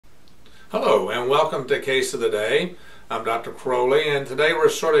Hello and welcome to Case of the Day. I'm Dr. Croley, and today we're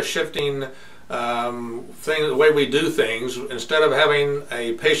sort of shifting the way we do things. Instead of having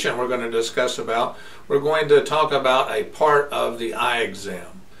a patient we're going to discuss about, we're going to talk about a part of the eye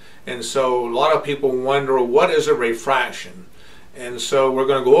exam. And so a lot of people wonder, what is a refraction? And so we're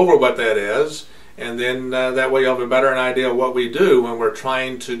going to go over what that is, and then that way you'll have a better idea of what we do when we're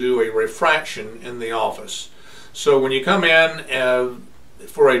trying to do a refraction in the office. So when you come in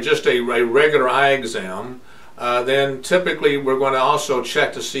for just a regular eye exam, then typically we're going to also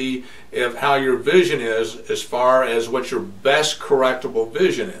check to see how your vision is as far as what your best correctable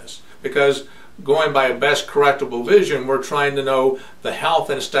vision is. Because going by a best correctable vision, we're trying to know the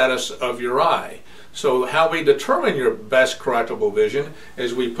health and status of your eye. So how we determine your best correctable vision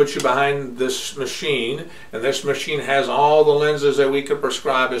is we put you behind this machine, and this machine has all the lenses that we could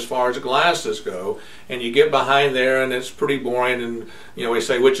prescribe as far as glasses go, and you get behind there and it's pretty boring, and we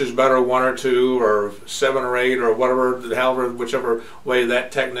say which is better, 1 or 2 or 7 or 8 or whatever, whichever way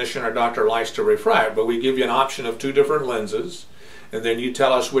that technician or doctor likes to refract. But we give you an option of 2 different lenses, and then you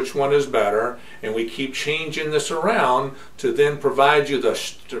tell us which one is better, and we keep changing this around to then provide you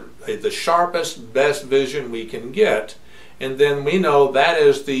the sharpest, best vision we can get. And then we know that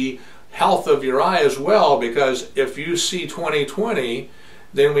is the health of your eye as well, because if you see 20/20,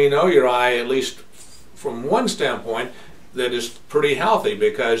 then we know your eye, at least from one standpoint, that is pretty healthy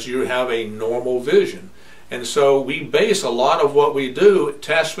because you have a normal vision. And so we base a lot of what we do,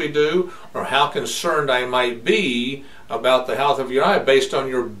 tests we do, or how concerned I might be about the health of your eye based on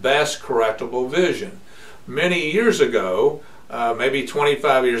your best correctable vision. Many years ago, maybe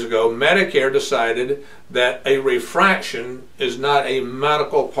 25 years ago, Medicare decided that a refraction is not a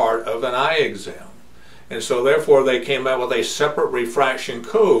medical part of an eye exam. And so therefore they came out with a separate refraction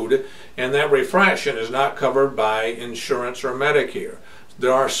code, and that refraction is not covered by insurance or Medicare.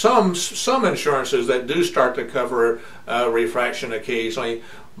 There are some insurances that do start to cover refraction occasionally,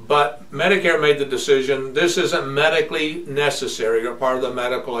 but Medicare made the decision this isn't medically necessary or part of the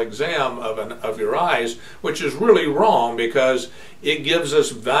medical exam of your eyes, which is really wrong, because it gives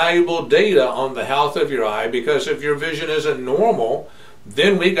us valuable data on the health of your eye. Because if your vision isn't normal,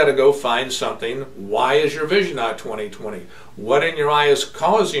 then we got to go find something. Why is your vision not 20/20? What in your eye is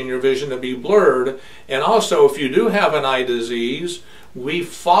causing your vision to be blurred? And also, if you do have an eye disease, we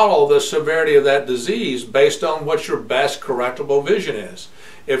follow the severity of that disease based on what your best correctable vision is.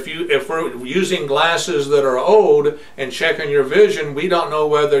 If we're using glasses that are old and checking your vision, we don't know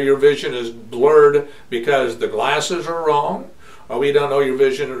whether your vision is blurred because the glasses are wrong, or we don't know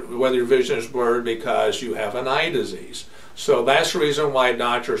whether your vision is blurred because you have an eye disease. So that's the reason why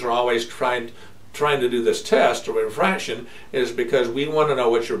doctors are always trying to do this test or refraction, is because we want to know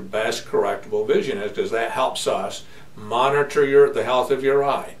what your best correctable vision is, because that helps us monitor the health of your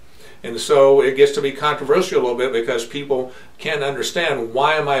eye. And so it gets to be controversial a little bit, because people can't understand,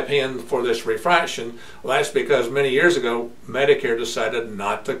 why am I paying for this refraction? Well, that's because many years ago Medicare decided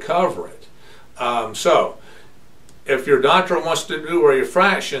not to cover it. So if your doctor wants to do a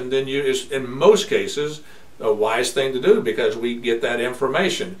refraction, then in most cases a wise thing to do, because we get that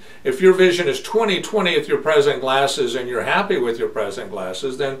information. If your vision is 20/20 with your present glasses and you're happy with your present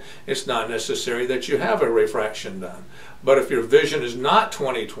glasses, then it's not necessary that you have a refraction done. But if your vision is not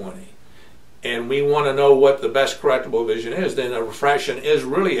 20/20 and we want to know what the best correctable vision is, then a refraction is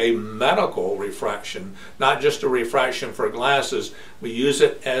really a medical refraction, not just a refraction for glasses. We use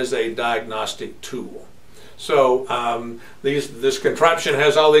it as a diagnostic tool. So this contraption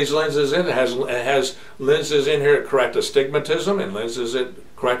has all these lenses in it. It has lenses in here that correct astigmatism, and lenses that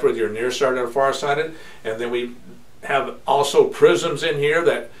correct whether you're nearsighted or farsighted. And then we have also prisms in here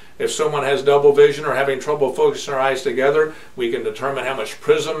that if someone has double vision or having trouble focusing their eyes together, we can determine how much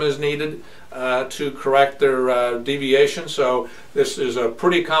prism is needed to correct their deviation. So this is a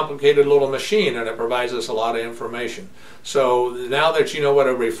pretty complicated little machine, and it provides us a lot of information. So now that you know what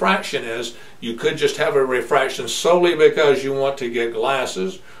a refraction is, you could just have a refraction solely because you want to get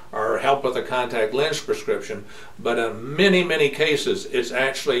glasses or help with a contact lens prescription. But in many, many cases, it's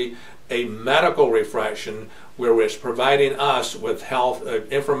actually a medical refraction, where it's providing us with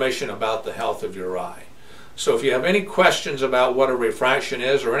information about the health of your eye. So if you have any questions about what a refraction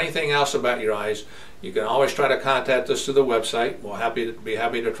is or anything else about your eyes, you can always try to contact us through the website. We'll be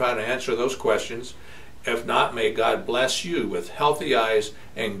happy to try to answer those questions. If not, may God bless you with healthy eyes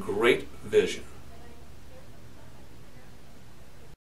and great vision.